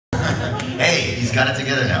Hey, he's got it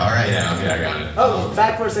together now. All right. Yeah, okay, I got it. Oh,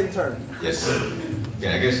 back for a second turn. Yes.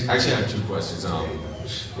 Yeah, I guess actually I have two questions.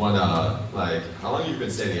 One, like, how long have you been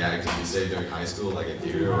studying acting? Did you study during high school, like in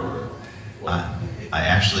theater, or what? I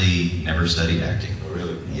actually never studied acting. Oh,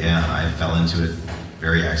 really? Yeah, I fell into it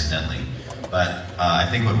very accidentally. But I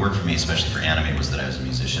think what worked for me, especially for anime, was that I was a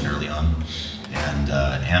musician early on. And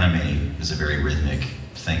anime is a very rhythmic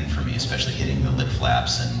thing for me, especially hitting the lip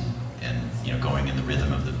flaps and you know, going in the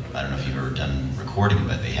rhythm of the, I don't know if you've ever done recording,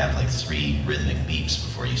 but they have like 3 rhythmic beeps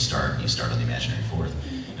before you start, and you start on the imaginary fourth.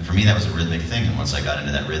 And for me, that was a rhythmic thing, and once I got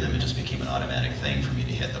into that rhythm, it just became an automatic thing for me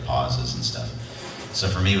to hit the pauses and stuff. So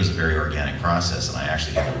for me, it was a very organic process, and I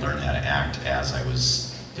actually had to learn how to act as I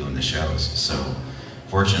was doing the shows. So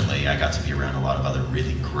fortunately, I got to be around a lot of other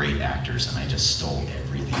really great actors, and I just stole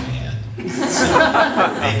everything they had. So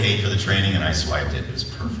they paid for the training, and I swiped it. It was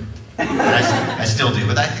perfect. And I still do,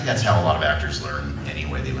 but I think that's how a lot of actors learn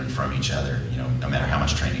anyway. They learn from each other, you know, no matter how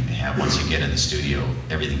much training they have. Once you get in the studio,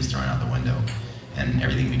 everything's thrown out the window, and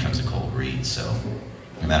everything becomes a cold read. So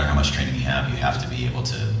no matter how much training you have to be able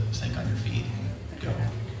to think on your feet and go.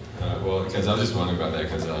 Well, because I was just wondering about that,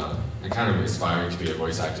 because I'm kind of aspiring to be a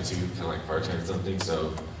voice actor too, kind of like part-time or something,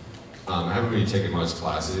 so I haven't really taken much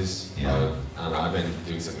classes. Yeah. I don't know, I've been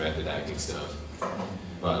doing some method acting stuff,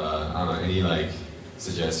 but I don't know, any like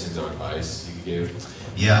suggestions or advice you could give?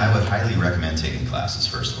 Yeah, I would highly recommend taking classes,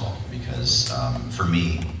 first of all, because for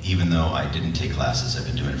me, even though I didn't take classes, I've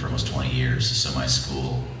been doing it for almost 20 years, so my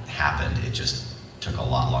school happened. It just took a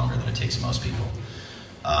lot longer than it takes most people.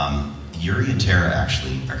 Yuri and Tara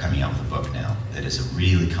actually are coming out with a book now that is a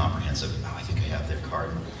really comprehensive, oh, I think I have their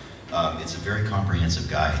card. It's a very comprehensive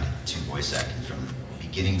guide to voice acting from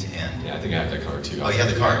beginning to end. Yeah, I think I have that card too. Oh, you have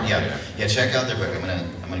the card? Yeah. Yeah, check out their book. I'm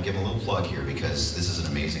gonna give them a little plug here because this is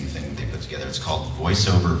an amazing thing they put together. It's called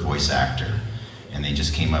Voiceover Voice Actor, and they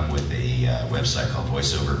just came up with a website called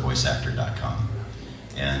voiceovervoiceactor.com.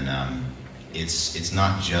 And it's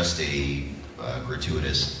not just a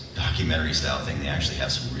gratuitous documentary style thing. They actually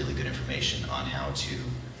have some really good information on how to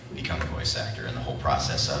become a voice actor and the whole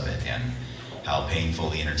process of it, and how painful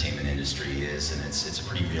the entertainment industry is, and it's a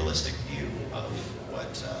pretty realistic view of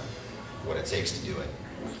what it takes to do it.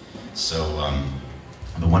 So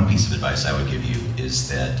the one piece of advice I would give you is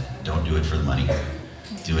that don't do it for the money.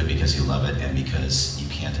 Do it because you love it and because you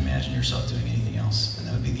can't imagine yourself doing anything else. And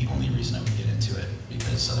that would be the only reason I would get into it,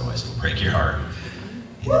 because otherwise it will break your heart.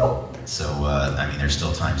 You know? So, I mean, there's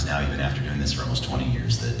still times now, even after doing this for almost 20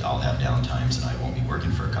 years, that I'll have down times and I won't be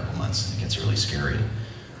working for a couple months, and it gets really scary.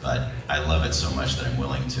 But I love it so much that I'm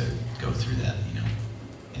willing to go through that, you know.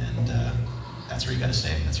 And that's where you gotta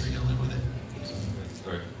stay, that's where you gotta live with it.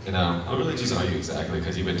 Right. And how religious are you exactly?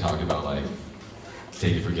 Because you've been talking about like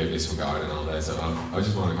taking forgiveness from God and all that, so I was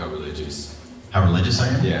just wondering how religious. How religious I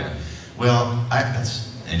am? Yeah. Well,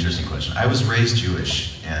 that's an interesting question. I was raised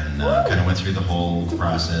Jewish and kind of went through the whole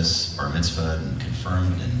process, bar mitzvah and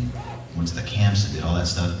confirmed, and went to the camps and did all that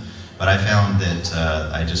stuff. But I found that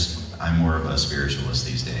I'm more of a spiritualist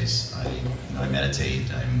these days. I meditate.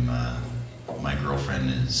 My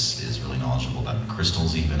girlfriend is really knowledgeable about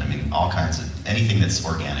crystals even. I mean, all kinds of, anything that's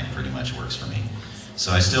organic pretty much works for me.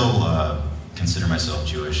 So I still consider myself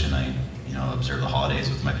Jewish, and I observe the holidays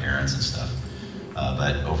with my parents and stuff.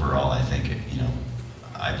 But overall, I think,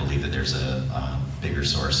 I believe that there's a bigger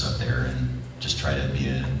source up there, and just try to be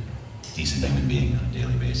a decent human being on a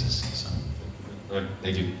daily basis. So. All right,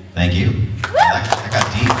 thank you. Thank you. That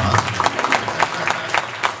got deep, huh?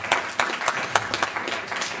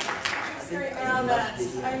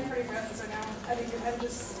 I'm pretty breathless right now. I think I'm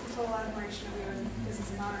just in total admiration of you, and this is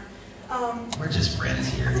an honor. We're just friends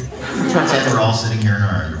here. We're all sitting here in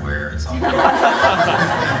our underwear. It's all good. I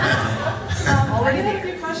did have a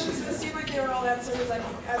few questions, but it seemed like they were all answered as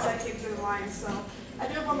I came through the line. So I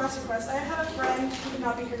do have one last request. I had a friend who could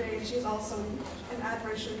not be here today, and she's also in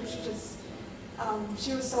admiration.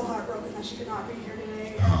 She was so heartbroken that she could not be here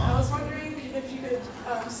today. And I was wondering if you could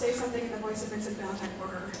say something in the voice of Vincent Valentine for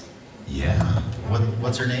her. Yeah.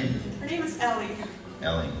 What's her name? Her name is Ellie.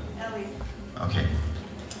 Ellie. Ellie. Okay.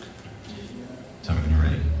 Tell me when you're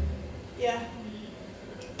ready. Yeah.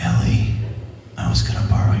 Ellie, I was gonna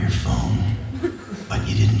borrow your phone, but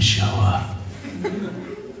you didn't show up.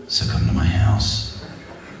 So come to my house.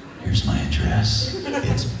 Here's my address.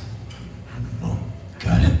 It's... Oh,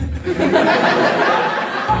 got it.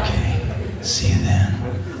 Okay. See you then.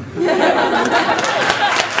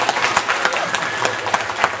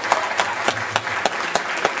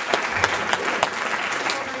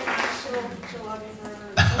 She'll love you forever.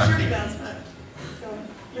 I'm sure he does, but so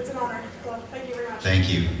it's an honor. Well, thank you very much. Thank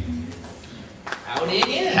you. Howdy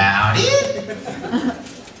again. Howdy.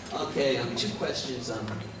 Okay. Okay, 2 questions.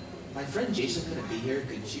 My friend Jason couldn't be here.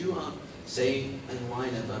 Could you say in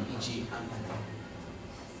line of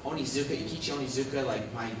Onizuka, Ikichi Onizuka,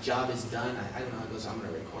 like, my job is done? I don't know how it goes. I'm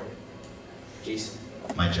going to record it. Jason.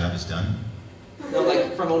 My job is done? No,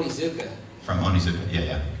 like from Onizuka. From Onizuka,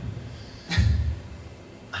 yeah.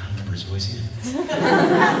 I don't remember his voice yet.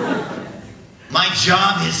 My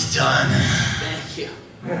job is done. Thank you.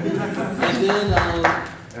 And then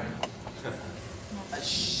a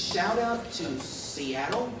shout out to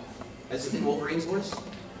Seattle, as in Wolverine's voice.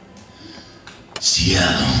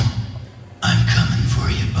 Seattle, I'm coming for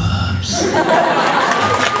you, Bubs.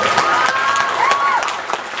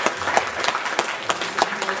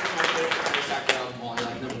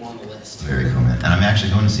 Very cool, man. And I'm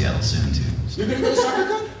actually going to Seattle soon, too. You're going to go to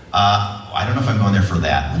SoccerCon? I don't know if I'm going there for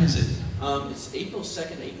that. When is it? It's April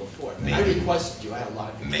 2nd, April 4th. Maybe. I requested you. I had a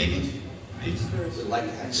lot of people. Maybe. Would like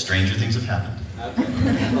to have you. Stranger things have happened. Okay.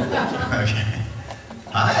 Okay.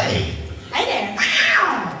 Hi. Hi there.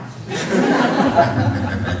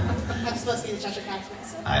 I'm supposed to be the Cheshire Cat's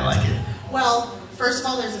voice. I like it. Well, first of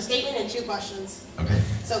all, there's a statement and 2 questions. Okay.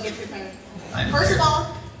 So get prepared. I'm First of prepared.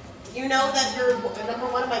 all, you know that you're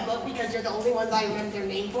 #1 in my book because you're the only ones I remember their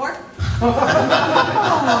name for. I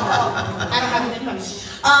don't have it in front of me.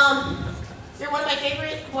 You're one of my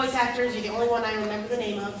favorite voice actors. You're the only one I remember the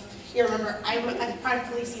name of. You remember, I've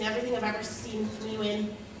practically seen everything I've ever seen from you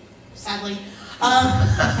in, sadly.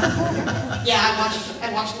 Yeah, I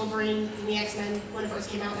watched Wolverine in the X-Men when it first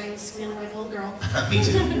came out, and I was squealing like a little girl. Me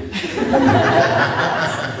too.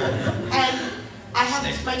 And I have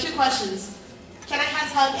my 2 questions. Can I have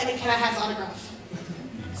hug and then can I have autograph?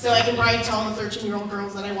 So I can write to all the 13-year-old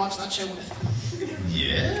girls that I watched that show with.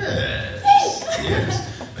 Yes. Yes.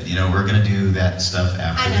 But you know, we're going to do that stuff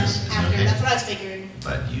after I know, this. Is it after. okay? That's what I was figuring.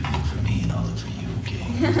 But you look for me and I'll look for you, okay?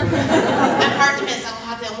 I'm hard to miss. I'll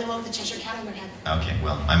have the only one with the Cheshire Cat on their head. Okay,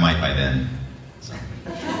 well, I might by then. So.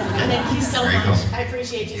 Thank you so Very much. cool. I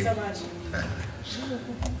appreciate you so much.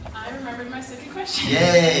 I remembered my 2nd question.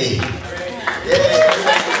 Yay! Yay!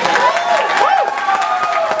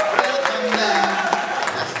 Welcome back.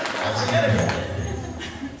 That's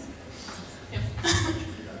Yep.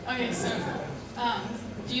 Okay, so,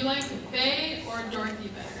 do you like Faye or Dorothy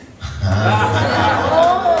better?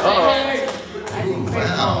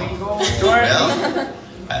 Well,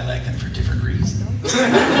 I like them for different reasons.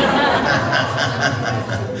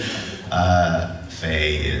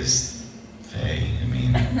 Faye is Faye. I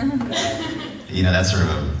mean, you know, that's sort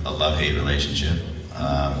of a love-hate relationship.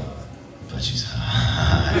 But she's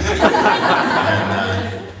hot.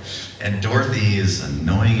 And Dorothy, as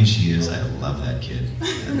annoying as she is, I love that kid.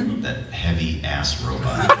 That heavy-ass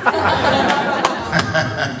robot.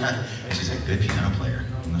 And she's a good piano player,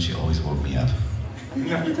 even though she always woke me up.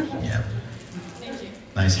 Yeah. Thank you.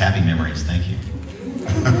 Nice, happy memories. Thank you.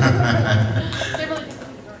 They're really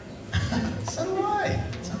So do I.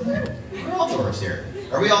 So do I. We're all dorks here.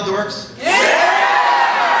 Are we all dorks? Yeah!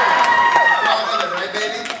 We're all good, right,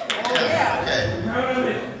 baby? Yeah. Okay.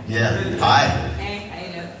 Yeah. Hi. Hey, how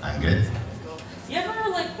you doing? I'm good. You ever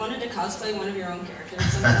like wanted to cosplay one of your own characters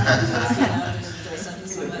sometimes? Just, you know, just dress up as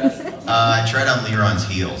somebody? I tried on Leron's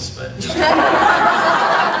heels, but just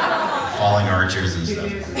falling archers and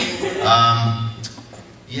stuff.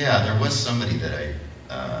 Yeah, there was somebody that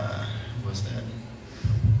who was that?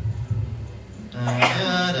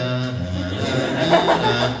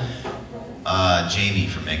 Jamie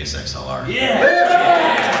from Megas XLR. Yeah!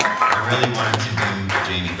 I really wanted to do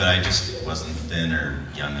Jamie, but I just wasn't thin or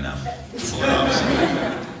young enough to pull it off,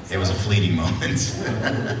 so it was a fleeting moment.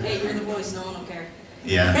 Hey, you're the voice, no one will care.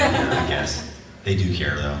 Yeah, I guess. They do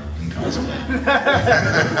care, though, in cosplay.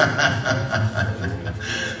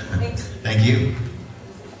 Thanks. Thank you.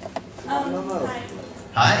 Hi.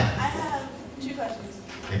 Hi. I have 2 questions.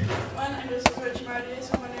 Okay. One, I just Orochimaru is,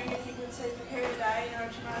 so I'm wondering if you could say prepare to die in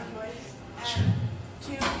Orochimaru's voice. And Sure.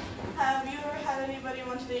 2, have you ever had anybody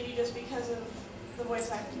want to date you just because of the voice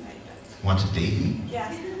acting that you've done? Want to date me?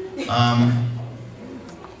 Yeah.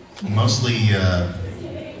 Mostly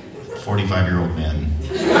 45-year-old men.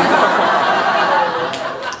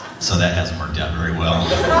 So that hasn't worked out very well.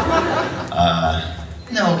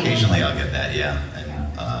 No, occasionally I'll get that, yeah. And,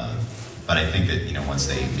 but I think that, you know, once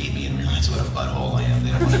they meet me and realize what a butthole I am,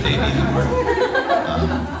 they don't want to date me anymore.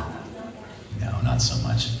 No, not so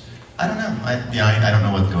much. I don't know. I don't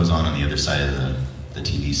know what goes on the other side of the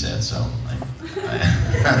TV set, so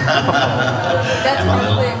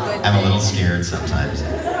I'm a little scared sometimes.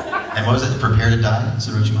 And what was it? Prepare to die? Is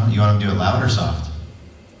that what you want? You want to do it loud or soft?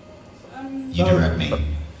 You direct me.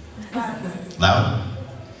 Loud?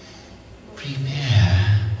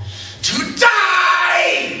 Prepare to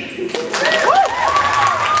die!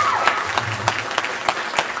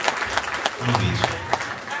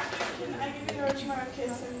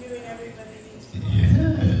 Marcus and doing everybody.